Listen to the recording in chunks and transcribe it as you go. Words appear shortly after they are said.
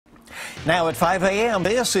Now at 5 a.m.,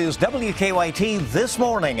 this is WKYT This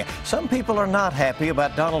Morning. Some people are not happy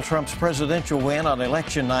about Donald Trump's presidential win on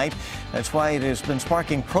election night. That's why it has been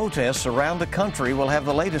sparking protests around the country. We'll have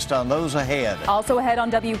the latest on those ahead. Also ahead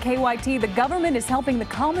on WKYT, the government is helping the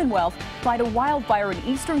Commonwealth fight a wildfire in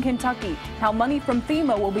eastern Kentucky. How money from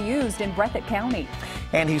FEMA will be used in Breathitt County.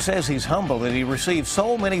 And he says he's humbled that he received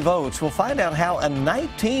so many votes. We'll find out how a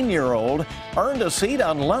 19-year-old earned a seat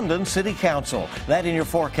on London City Council. That in your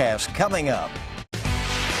forecast coming up.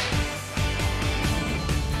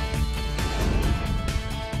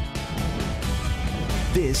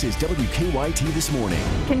 This is WKYT This Morning.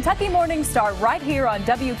 Kentucky Morning Star right here on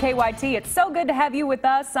WKYT. It's so good to have you with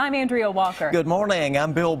us. I'm Andrea Walker. Good morning.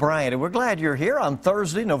 I'm Bill Bryant, and we're glad you're here on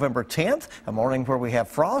Thursday, November 10th, a morning where we have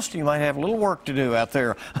frost. You might have a little work to do out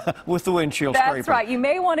there with the windshield scraper. That's right. You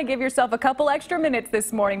may want to give yourself a couple extra minutes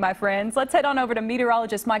this morning, my friends. Let's head on over to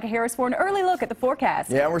meteorologist Micah Harris for an early look at the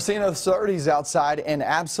forecast. Yeah, we're seeing the 30s outside, and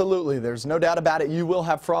absolutely, there's no doubt about it, you will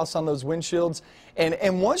have frost on those windshields.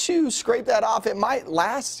 And once you scrape that off, it might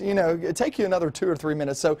last, it take you another 2 or 3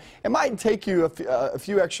 minutes. So it might take you a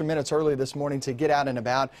few extra minutes early this morning to get out and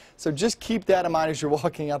about. So just keep that in mind as you're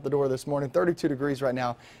walking out the door this morning. 32 degrees right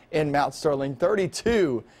now in Mount Sterling,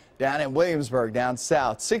 32 down in Williamsburg, down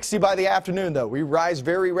south. 60 by the afternoon, though. We rise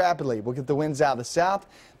very rapidly. We'll get the winds out of the south.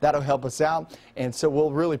 That'll help us out. And so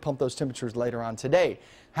we'll really pump those temperatures later on today.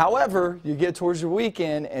 However, you get towards your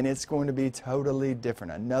weekend, and it's going to be totally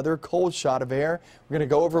different. Another cold shot of air. We're going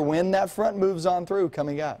to go over when that front moves on through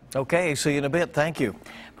coming up. Okay, see you in a bit. Thank you.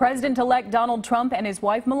 President-elect Donald Trump and his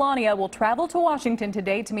wife Melania will travel to Washington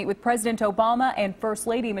today to meet with President Obama and First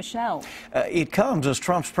Lady Michelle. It comes as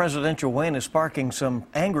Trump's presidential win is sparking some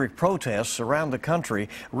angry protests around the country.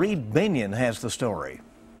 Reed Binion has the story.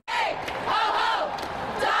 Hey, ho,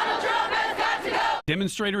 ho! Donald Trump has got to go!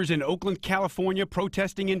 Demonstrators in Oakland, California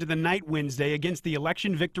protesting into the night Wednesday against the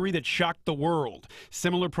election victory that shocked the world.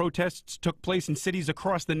 Similar protests took place in cities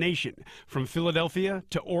across the nation, from Philadelphia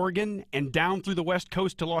to Oregon and down through the West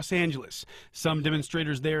Coast to Los Angeles. Some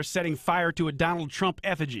demonstrators there setting fire to a Donald Trump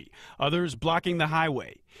effigy, others blocking the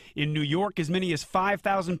highway. In New York, as many as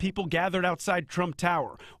 5,000 people gathered outside Trump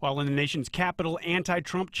Tower, while in the nation's capital,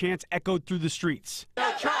 anti-Trump chants echoed through the streets.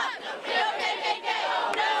 No Trump!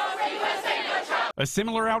 A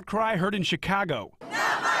similar outcry heard in Chicago.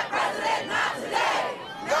 Not my president, not today!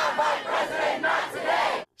 Not my president, not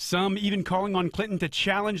today! Some even calling on Clinton to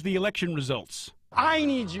challenge the election results. I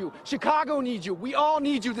need you. Chicago needs you. We all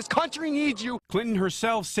need you. This country needs you. Clinton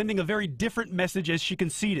herself sending a very different message as she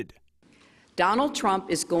conceded. Donald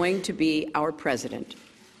Trump is going to be our president.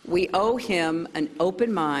 We owe him an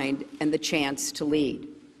open mind and the chance to lead.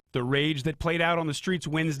 The rage that played out on the streets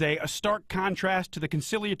Wednesday, a stark contrast to the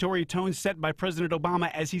conciliatory tone set by President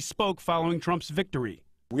Obama as he spoke following Trump's victory.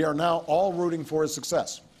 We are now all rooting for his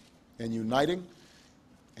success in uniting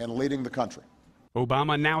and leading the country.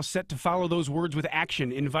 Obama now set to follow those words with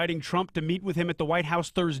action, inviting Trump to meet with him at the White House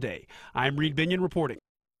Thursday. I'm Reed Binion reporting.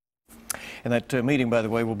 And that meeting, by the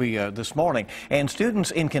way, will be this morning. And students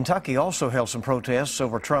in Kentucky also held some protests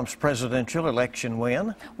over Trump's presidential election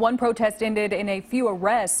win. One protest ended in a few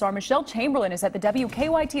arrests. Our Michelle Chamberlain is at the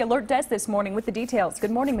WKYT Alert Desk this morning with the details.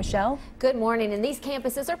 Good morning, Michelle. Good morning. And these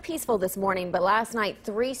campuses are peaceful this morning, but last night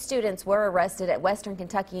 3 students were arrested at Western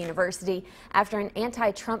Kentucky University after an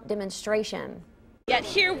anti-Trump demonstration. Yet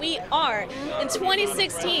here we are in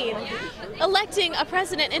 2016 electing a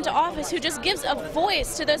president into office who just gives a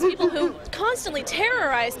voice to those people who constantly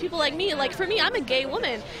terrorize people like me. Like for me, I'm a gay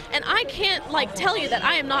woman, and I can't tell you that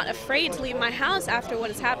I am not afraid to leave my house after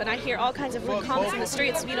what has happened. I hear all kinds of rude comments in the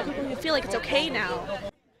streets, people who feel like it's okay now.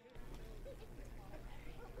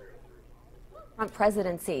 Trump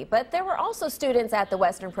presidency, but there were also students at the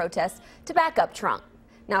Western protests to back up Trump.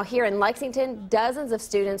 Now here in Lexington, dozens of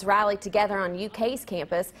students rallied together on UK's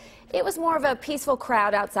campus. It was more of a peaceful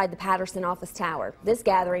crowd outside the Patterson office tower. This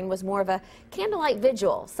gathering was more of a candlelight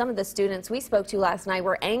vigil. Some of the students we spoke to last night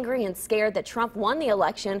were angry and scared that Trump won the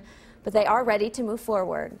election, but they are ready to move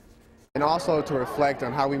forward. And also to reflect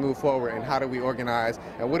on how we move forward and how do we organize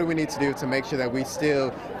and what do we need to do to make sure that we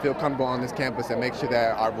still feel comfortable on this campus and make sure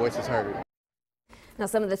that our voice is heard. Now,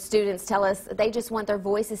 some of the students tell us they just want their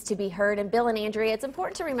voices to be heard. And Bill and Andrea, it's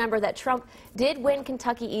important to remember that Trump did win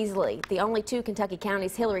Kentucky easily. The only 2 Kentucky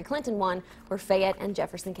counties Hillary Clinton won were Fayette and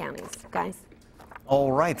Jefferson counties. Guys.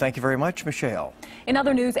 All right. Thank you very much, Michelle. In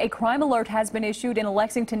other news, a crime alert has been issued in a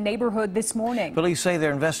Lexington neighborhood this morning. Police say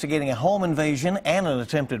they're investigating a home invasion and an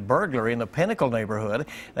attempted burglary in the Pinnacle neighborhood.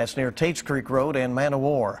 That's near Tates Creek Road and Man o'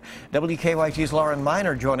 War. WKYT's Lauren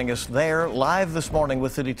Miner joining us there live this morning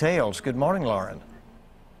with the details. Good morning, Lauren.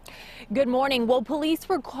 Good morning. Well, police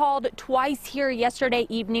were called twice here yesterday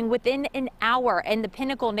evening within an hour in the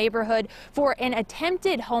Pinnacle neighborhood for an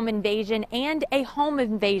attempted home invasion and a home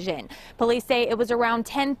invasion. Police say it was around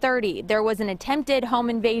 10:30. There was an attempted home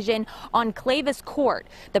invasion on Clavis Court.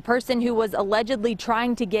 The person who was allegedly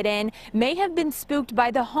trying to get in may have been spooked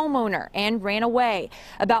by the homeowner and ran away.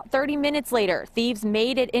 About 30 minutes later, thieves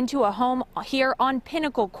made it into a home here on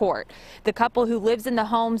Pinnacle Court. The couple who lives in the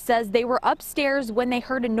home says they were upstairs when they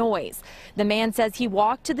heard a noise. The man says he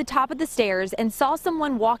walked to the top of the stairs and saw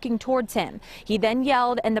someone walking towards him. He then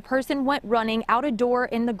yelled and the person went running out a door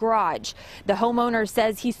in the garage. The homeowner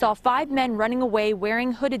says he saw 5 men running away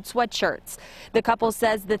wearing hooded sweatshirts. The couple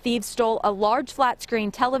says the thieves stole a large flat screen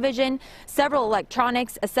television, several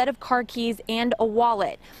electronics, a set of car keys, and a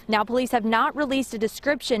wallet. Now, police have not released a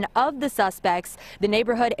description of the suspects. The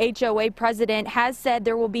neighborhood HOA president has said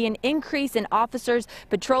there will be an increase in officers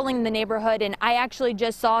patrolling the neighborhood, and I actually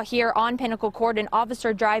just saw here on Pinnacle Court an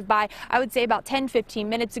officer drive by, I would say about 10-15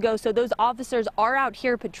 minutes ago. So those officers are out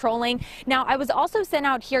here patrolling. Now, I was also sent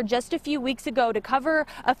out here just a few weeks ago to cover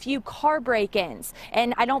a few car break-ins,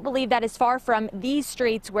 and I don't believe that is far from these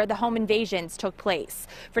streets where the home invasions took place.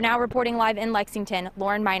 For now, reporting live in Lexington,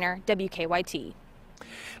 Lauren Miner, WKYT.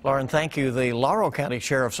 Lauren, thank you. The Laurel County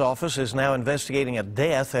Sheriff's Office is now investigating a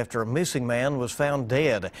death after a missing man was found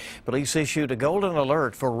dead. Police issued a golden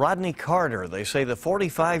alert for Rodney Carter. They say the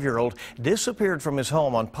 45-year-old disappeared from his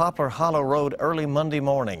home on Poplar Hollow Road early Monday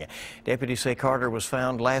morning. Deputies say Carter was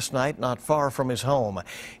found last night not far from his home.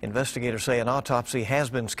 Investigators say an autopsy has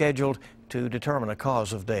been scheduled to determine a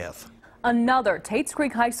cause of death. Another Tates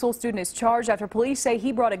Creek High School student is charged after police say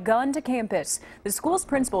he brought a gun to campus. The school's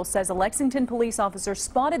principal says a Lexington police officer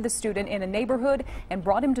spotted the student in a neighborhood and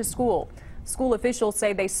brought him to school. School officials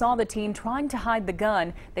say they saw the teen trying to hide the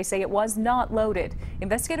gun. They say it was not loaded.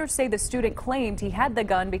 Investigators say the student claimed he had the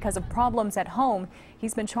gun because of problems at home.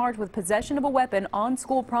 He's been charged with possession of a weapon on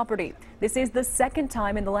school property. This is the second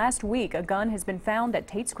time in the last week a gun has been found at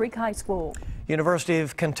Tates Creek High School. University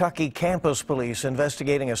of Kentucky campus police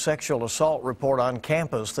investigating a sexual assault report on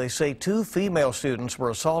campus. They say 2 female students were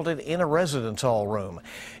assaulted in a residence hall room.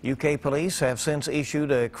 UK police have since issued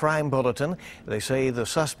a crime bulletin. They say the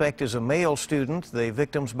suspect is a male student. The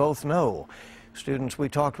victims both know. Students we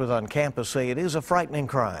talked with on campus say it is a frightening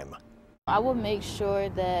crime. I will make sure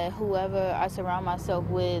that whoever I surround myself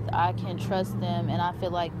with, I can trust them, and I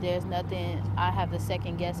feel like there's nothing I have to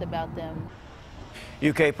second guess about them.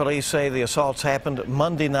 UK police say the assaults happened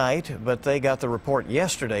Monday night, but they got the report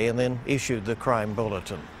yesterday and then issued the crime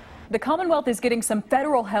bulletin. The Commonwealth is getting some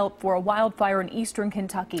federal help for a wildfire in eastern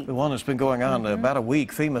Kentucky. The one that's been going on about a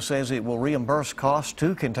week. FEMA says it will reimburse costs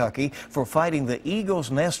to Kentucky for fighting the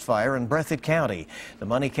Eagle's Nest fire in Breathitt County. The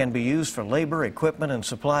money can be used for labor, equipment, and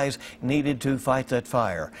supplies needed to fight that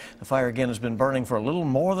fire. The fire again has been burning for a little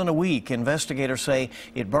more than a week. Investigators say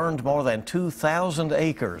it burned more than 2,000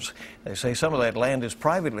 acres. They say some of that land is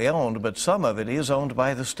privately owned, but some of it is owned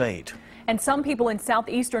by the state. And some people in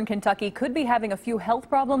southeastern Kentucky could be having a few health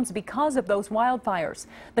problems because of those wildfires.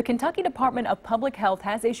 The Kentucky Department of Public Health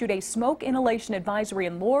has issued a smoke inhalation advisory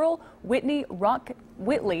in Laurel, Whitley,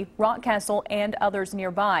 Rockcastle, and others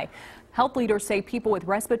nearby. Health leaders say people with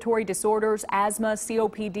respiratory disorders, asthma,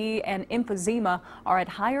 COPD, and emphysema are at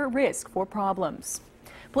higher risk for problems.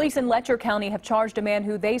 Police in Letcher County have charged a man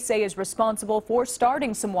who they say is responsible for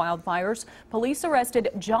starting some wildfires. Police arrested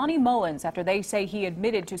Johnny Mullins after they say he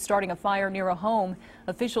admitted to starting a fire near a home.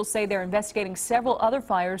 Officials say they're investigating several other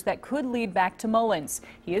fires that could lead back to Mullins.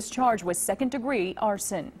 He is charged with second-degree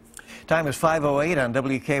arson. Time is 5:08 on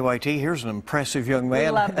WKYT. Here's an impressive young man. We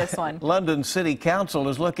love this one. London City Council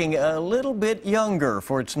is looking a little bit younger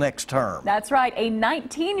for its next term. That's right. A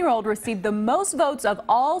 19-year-old received the most votes of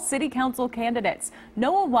all city council candidates.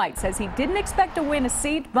 Noah White says he didn't expect to win a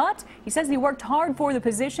seat, but he says he worked hard for the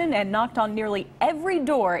position and knocked on nearly every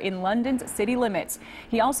door in London's city limits.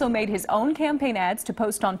 He also made his own campaign ads to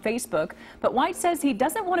post on Facebook, but White says he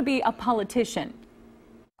doesn't want to be a politician.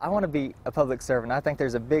 I want to be a public servant. I think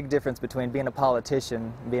there's a big difference between being a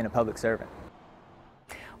politician and being a public servant.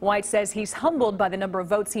 White says he's humbled by the number of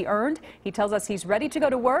votes he earned. He tells us he's ready to go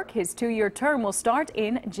to work. His 2-year term will start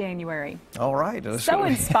in January. All right. So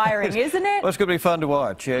inspiring, isn't it? Well, it's going to be fun to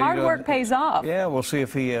watch. Hard work pays off. Yeah, we'll see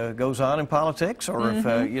if he goes on in politics or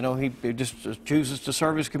if, he just chooses to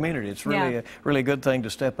serve his community. It's really, really a good thing to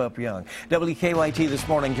step up young. WKYT this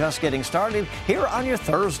morning just getting started here on your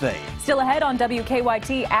Thursday. Still ahead on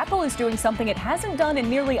WKYT, Apple is doing something it hasn't done in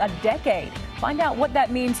nearly a decade. Find out what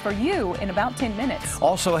that means for you in about 10 minutes.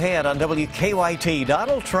 Also ahead on WKYT,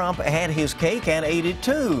 Donald Trump had his cake and ate it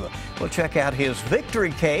too. We'll check out his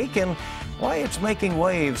victory cake and why it's making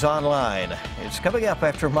waves online. It's coming up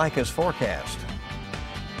after Micah's forecast.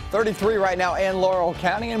 33 right now in Laurel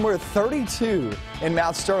County, and we're 32 in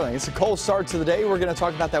Mount Sterling. It's a cold start to the day. We're going to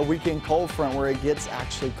talk about that weekend cold front where it gets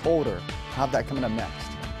actually colder. I'll have that coming up next.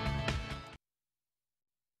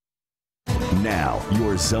 Now,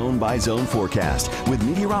 your zone-by-zone forecast with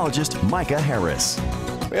meteorologist Micah Harris.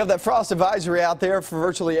 We have that frost advisory out there for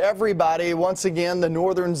virtually everybody. Once again, the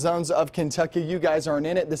northern zones of Kentucky, you guys aren't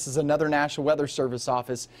in it. This is another National Weather Service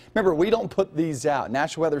office. Remember, we don't put these out.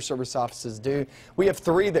 National Weather Service offices do. We have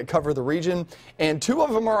 3 that cover the region, and 2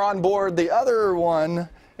 of them are on board. The other one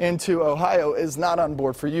into Ohio is not on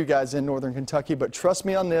board for you guys in northern Kentucky, but trust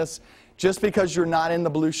me on this, just because you're not in the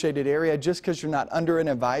blue shaded area, just because you're not under an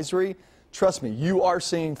advisory, trust me, you are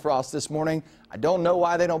seeing frost this morning. I don't know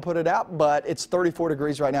why they don't put it out, but it's 34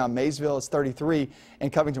 degrees right now. In Maysville, it's 33. In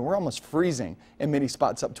Covington, we're almost freezing in many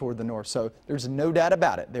spots up toward the north. So there's no doubt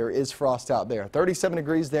about it. There is frost out there. 37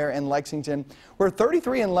 degrees there in Lexington. We're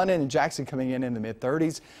 33 in London and Jackson, coming in the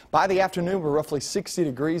mid-30s. By the afternoon, we're roughly 60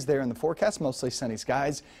 degrees there in the forecast, mostly sunny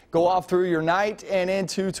skies. Go off through your night and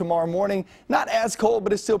into tomorrow morning. Not as cold,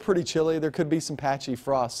 but it's still pretty chilly. There could be some patchy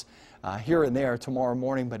frost here and there tomorrow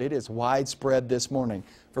morning, but it is widespread this morning.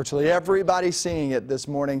 Virtually everybody's seeing it this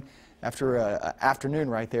morning after afternoon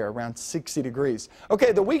right there, around 60 degrees.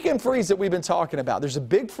 Okay, the weekend freeze that we've been talking about. There's a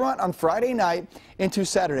big front on Friday night into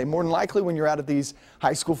Saturday. More than likely when you're out at these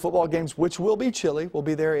high school football games, which will be chilly. We'll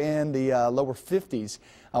be there in the lower 50s.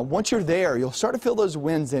 Once you're there, you'll start to feel those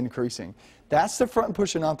winds increasing. That's the front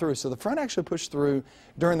pushing on through. So the front actually pushed through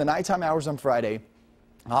during the nighttime hours on Friday,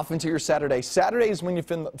 off into your Saturday. Saturday is when you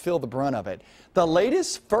feel the brunt of it. The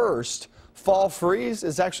latest first fall freeze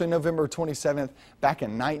is actually November 27th back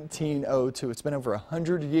in 1902. It's been over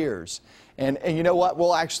 100 years. And you know what?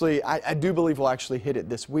 We'll actually, I do believe we'll actually hit it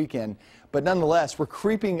this weekend. But nonetheless, we're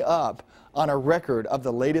creeping up on a record of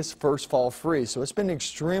the latest first fall freeze. So it's been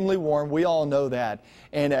extremely warm. We all know that.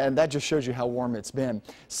 And that just shows you how warm it's been.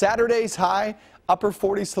 Saturday's high, upper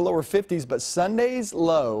 40s to lower 50s, but Sunday's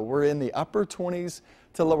low, we're in the upper 20s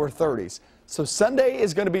to lower 30s. So Sunday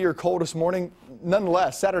is going to be your coldest morning.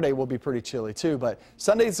 Nonetheless, Saturday will be pretty chilly too, but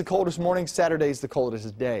Sunday's the coldest morning, Saturday's the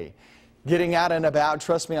coldest day. Getting out and about,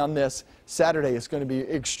 trust me on this, Saturday is going to be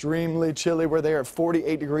extremely chilly. We're there at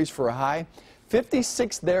 48 degrees for a high,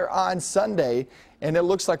 56 there on Sunday, and it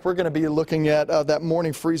looks like we're going to be looking at that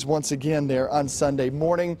morning freeze once again there on Sunday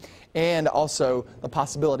morning, and also the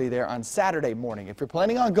possibility there on Saturday morning. If you're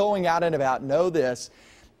planning on going out and about, know this.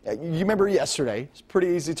 You remember yesterday. It's pretty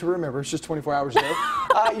easy to remember. It's just 24 hours ago.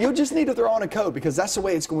 You'll just need to throw on a coat because that's the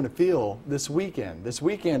way it's going to feel this weekend. This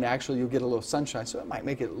weekend, actually, you'll get a little sunshine, so it might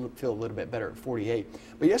make it feel a little bit better at 48.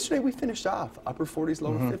 But yesterday, we finished off upper 40s,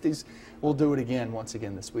 lower 50s. We'll do it again once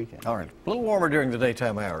again this weekend. All right. A little warmer during the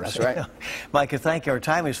daytime hours. That's right. Micah, thank you. Our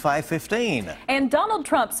time is 5:15. And Donald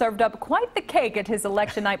Trump served up quite the cake at his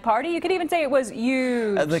election night party. You could even say it was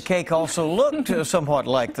huge. The cake also looked somewhat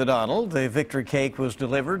like the Donald. The victory cake was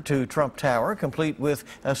delivered to Trump Tower, complete with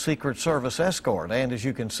a Secret Service escort. And as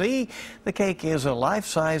you can see, the cake is a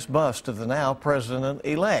life-size bust of the now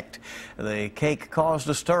president-elect. The cake caused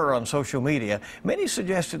a stir on social media. Many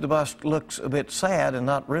suggested the bust looks a bit sad and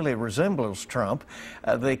not really resembles Trump.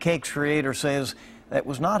 The cake's creator says that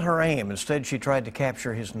was not her aim. Instead, she tried to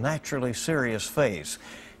capture his naturally serious face.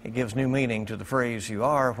 It gives new meaning to the phrase, you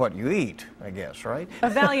are what you eat, I guess, right? A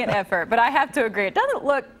valiant effort, but I have to agree, it doesn't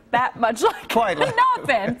look that much like quite like no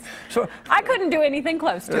offense. So, I couldn't do anything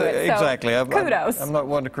close to it, so exactly. kudos. I'm not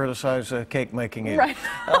one to criticize cake making either. Right.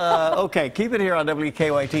 Okay, keep it here on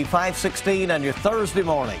WKYT 516 on your Thursday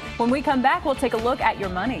morning. When we come back, we'll take a look at your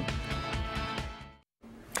money.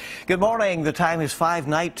 Good morning. The time is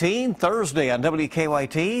 5:19, Thursday on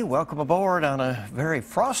WKYT. Welcome aboard on a very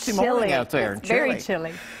frosty morning out there. It's very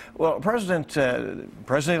chilly. Well,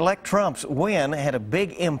 President-elect Trump's win had a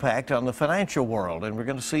big impact on the financial world, and we're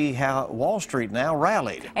going to see how Wall Street now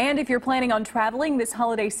rallied. And if you're planning on traveling this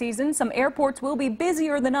holiday season, some airports will be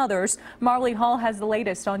busier than others. Marlene Hall has the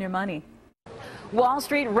latest on your money. Wall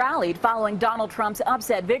Street rallied following Donald Trump's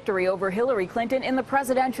upset victory over Hillary Clinton in the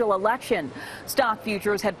presidential election. Stock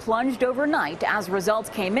futures had plunged overnight as results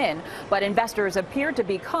came in, but investors appeared to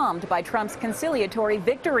be calmed by Trump's conciliatory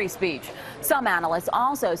victory speech. Some analysts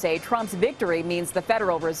also say Trump's victory means the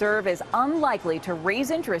Federal Reserve is unlikely to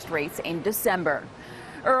raise interest rates in December.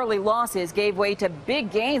 Early losses gave way to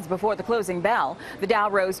big gains before the closing bell. The Dow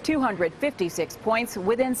rose 256 points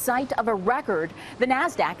within sight of a record. The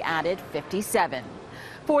Nasdaq added 57.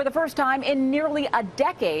 For the first time in nearly a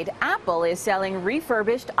decade, Apple is selling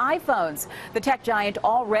refurbished iPhones. The tech giant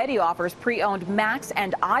already offers pre-owned Macs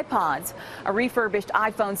and iPods. A refurbished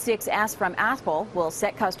iPhone 6s from Apple will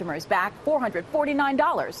set customers back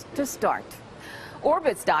 $449 to start.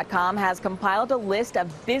 Orbitz.com has compiled a list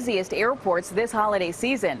of busiest airports this holiday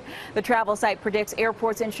season. The travel site predicts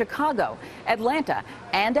airports in Chicago, Atlanta,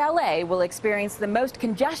 and LA will experience the most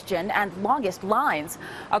congestion and longest lines.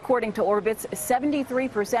 According to Orbitz,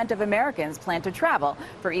 73% of Americans plan to travel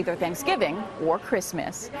for either Thanksgiving or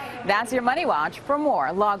Christmas. That's your Money Watch. For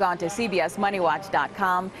more, log on to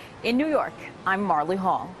cbsmoneywatch.com. In New York, I'm Marley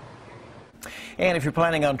Hall. And if you're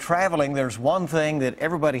planning on traveling, there's one thing that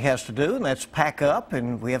everybody has to do, and that's pack up,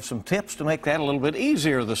 and we have some tips to make that a little bit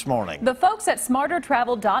easier this morning. The folks at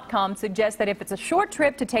smartertravel.com suggest that if it's a short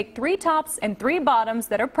trip, to take 3 tops and 3 bottoms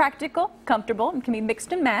that are practical, comfortable, and can be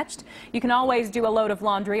mixed and matched. You can always do a load of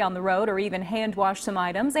laundry on the road or even hand wash some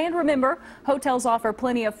items. And remember, hotels offer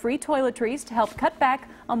plenty of free toiletries to help cut back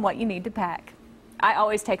on what you need to pack. I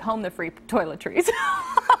always take home the free toiletries.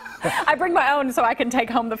 I bring my own so I can take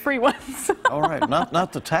home the free ones. All right,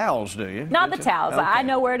 not the towels, do you? Not the towels. Okay. I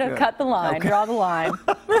know where to cut the line, draw the line.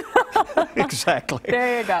 Exactly.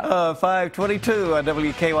 There you go. 5:22 on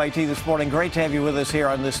WKYT this morning. Great to have you with us here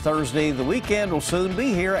on this Thursday. The weekend will soon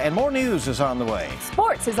be here, and more news is on the way.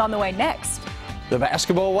 Sports is on the way next. The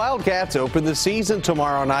basketball Wildcats open the season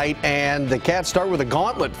tomorrow night, and the Cats start with a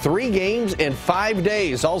gauntlet, 3 games in 5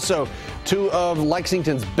 days. Also, 2 of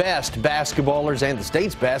Lexington's best basketballers and the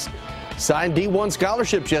state's best signed D1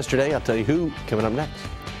 scholarships yesterday. I'll tell you who coming up next.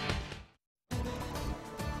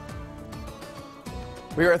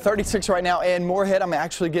 We are at 36 right now, and Moorhead, I'm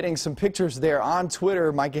actually getting some pictures there on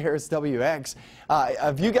Twitter, Micah Harris WX,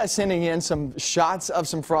 of you guys sending in some shots of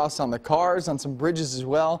some frost on the cars, on some bridges as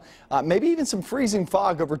well, maybe even some freezing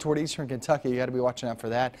fog over toward eastern Kentucky. You got to be watching out for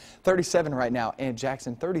that. 37 right now in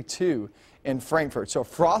Jackson, 32 in Frankfort. So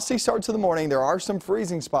frosty starts in the morning. There are some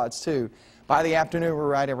freezing spots too. By the afternoon, we're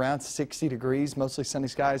right around 60 degrees, mostly sunny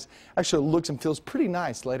skies. Actually looks and feels pretty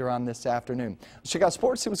nice later on this afternoon. Let's check out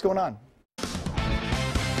sports, see what's going on.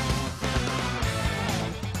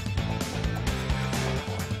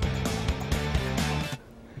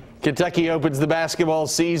 Kentucky opens the basketball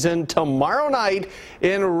season tomorrow night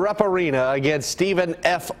in Rupp Arena against Stephen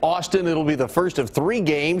F. Austin. It'll be the first of 3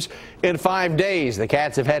 games in 5 days. The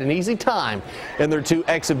Cats have had an easy time in their 2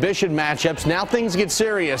 exhibition matchups. Now things get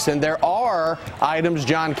serious, and there are items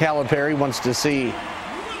John Calipari wants to see.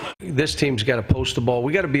 This team's got to post the ball.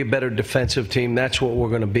 We got to be a better defensive team. That's what we're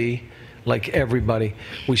going to be, like everybody.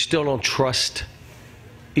 We still don't trust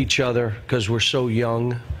each other because we're so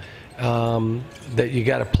young. That you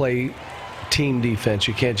got to play team defense.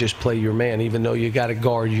 You can't just play your man, even though you got to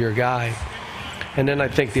guard your guy. And then I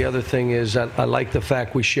think the other thing is I like the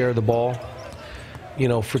fact we share the ball. You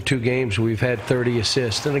know, for 2 games we've had 30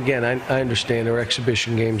 assists. And again, I understand they're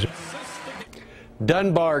exhibition games.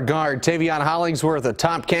 Dunbar guard Tavion Hollingsworth, a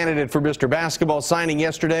top candidate for Mr. Basketball, signing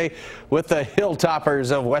yesterday with the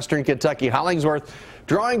Hilltoppers of Western Kentucky. Hollingsworth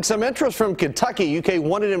drawing some interest from Kentucky. UK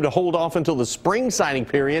wanted him to hold off until the spring signing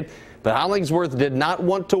period, but Hollingsworth did not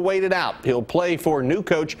want to wait it out. He'll play for new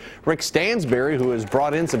coach Rick Stansberry, who has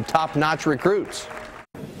brought in some top-notch recruits.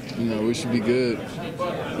 You know, we should be good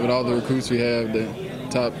with all the recruits we have, the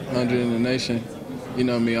top 100 in the nation. You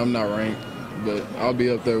know me, I'm not ranked, but I'll be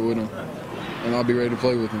up there with them, and I'll be ready to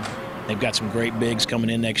play with them. They've got some great bigs coming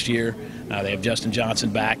in next year. They have Justin Johnson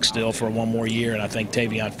back still for 1 more year, and I think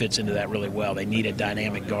Tavion fits into that really well. They need a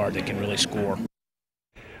dynamic guard that can really score.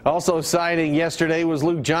 Also signing yesterday was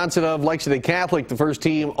Luke Johnson of Lexington Catholic. The first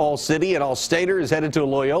team All-City and All-Stater is headed to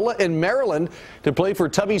Loyola in Maryland to play for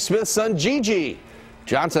Tubby Smith's son Gigi.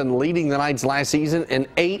 Johnson leading the Knights last season in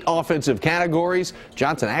 8 offensive categories.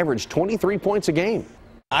 Johnson averaged 23 points a game.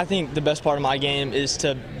 I think the best part of my game is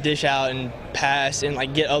to dish out and pass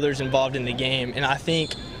and get others involved in the game. And I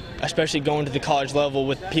think, especially going to the college level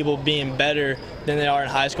with people being better than they are in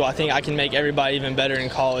high school, I think I can make everybody even better in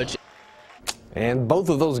college. And both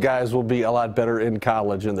of those guys will be a lot better in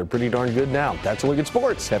college, and they're pretty darn good now. That's a look at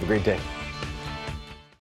sports. Have a great day.